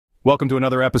Welcome to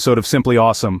another episode of Simply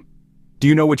Awesome. Do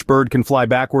you know which bird can fly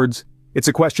backwards? It's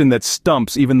a question that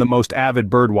stumps even the most avid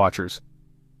bird watchers.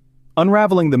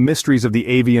 Unraveling the mysteries of the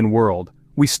avian world,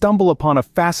 we stumble upon a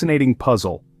fascinating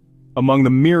puzzle. Among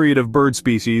the myriad of bird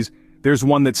species, there's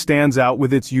one that stands out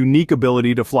with its unique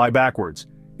ability to fly backwards.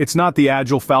 It's not the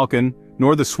agile falcon,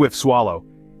 nor the swift swallow.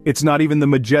 It's not even the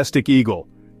majestic eagle,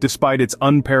 despite its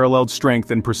unparalleled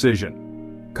strength and precision.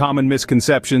 Common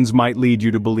misconceptions might lead you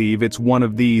to believe it's one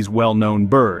of these well-known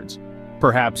birds.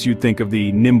 Perhaps you'd think of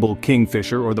the nimble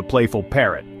kingfisher or the playful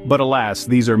parrot. But alas,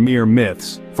 these are mere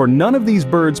myths, for none of these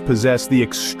birds possess the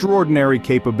extraordinary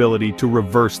capability to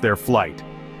reverse their flight.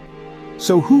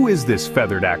 So who is this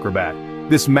feathered acrobat,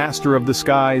 this master of the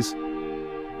skies?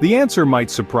 The answer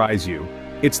might surprise you.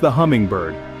 It's the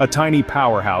hummingbird, a tiny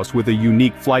powerhouse with a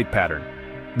unique flight pattern.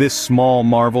 This small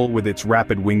marvel with its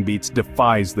rapid wing beats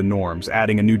defies the norms,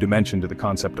 adding a new dimension to the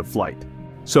concept of flight.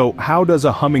 So how does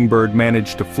a hummingbird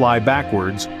manage to fly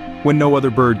backwards when no other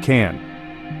bird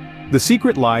can? The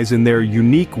secret lies in their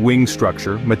unique wing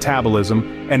structure,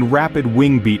 metabolism, and rapid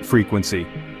wing beat frequency.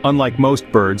 Unlike most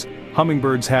birds,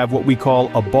 hummingbirds have what we call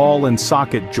a ball and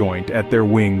socket joint at their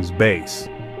wing's base.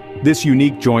 This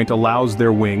unique joint allows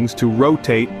their wings to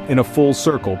rotate in a full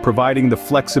circle, providing the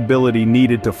flexibility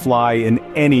needed to fly in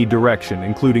any direction,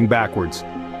 including backwards.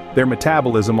 Their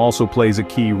metabolism also plays a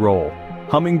key role.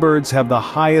 Hummingbirds have the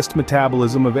highest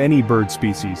metabolism of any bird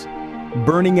species,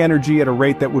 burning energy at a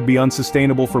rate that would be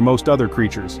unsustainable for most other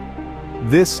creatures.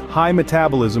 This high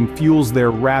metabolism fuels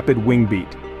their rapid wing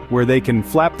beat, where they can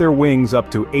flap their wings up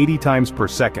to 80 times per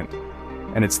second.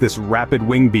 And it's this rapid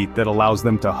wing beat that allows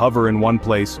them to hover in one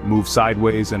place, move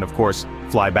sideways, and of course,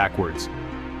 fly backwards.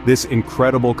 This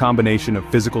incredible combination of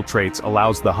physical traits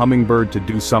allows the hummingbird to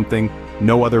do something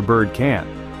no other bird can: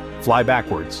 fly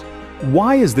backwards.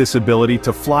 Why is this ability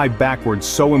to fly backwards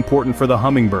so important for the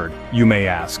hummingbird, you may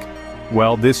ask?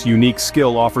 Well, this unique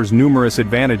skill offers numerous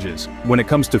advantages. When it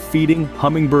comes to feeding,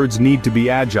 hummingbirds need to be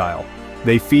agile.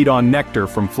 They feed on nectar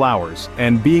from flowers,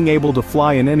 and being able to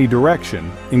fly in any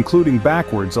direction, including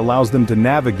backwards, allows them to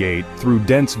navigate through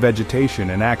dense vegetation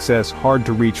and access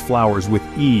hard-to-reach flowers with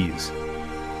ease.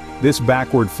 This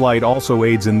backward flight also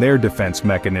aids in their defense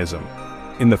mechanism.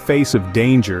 In the face of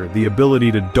danger, the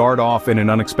ability to dart off in an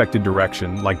unexpected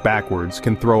direction, like backwards,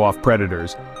 can throw off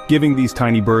predators, giving these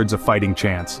tiny birds a fighting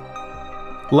chance.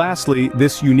 Lastly,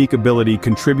 this unique ability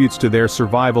contributes to their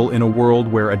survival in a world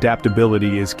where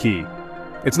adaptability is key.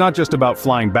 It's not just about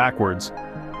flying backwards,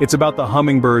 it's about the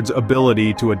hummingbird's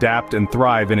ability to adapt and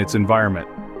thrive in its environment.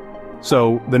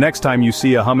 So, the next time you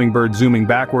see a hummingbird zooming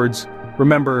backwards,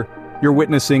 remember, you're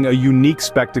witnessing a unique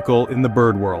spectacle in the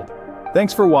bird world.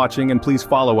 Thanks for watching, and please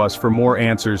follow us for more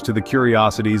answers to the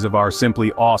curiosities of our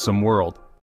simply awesome world.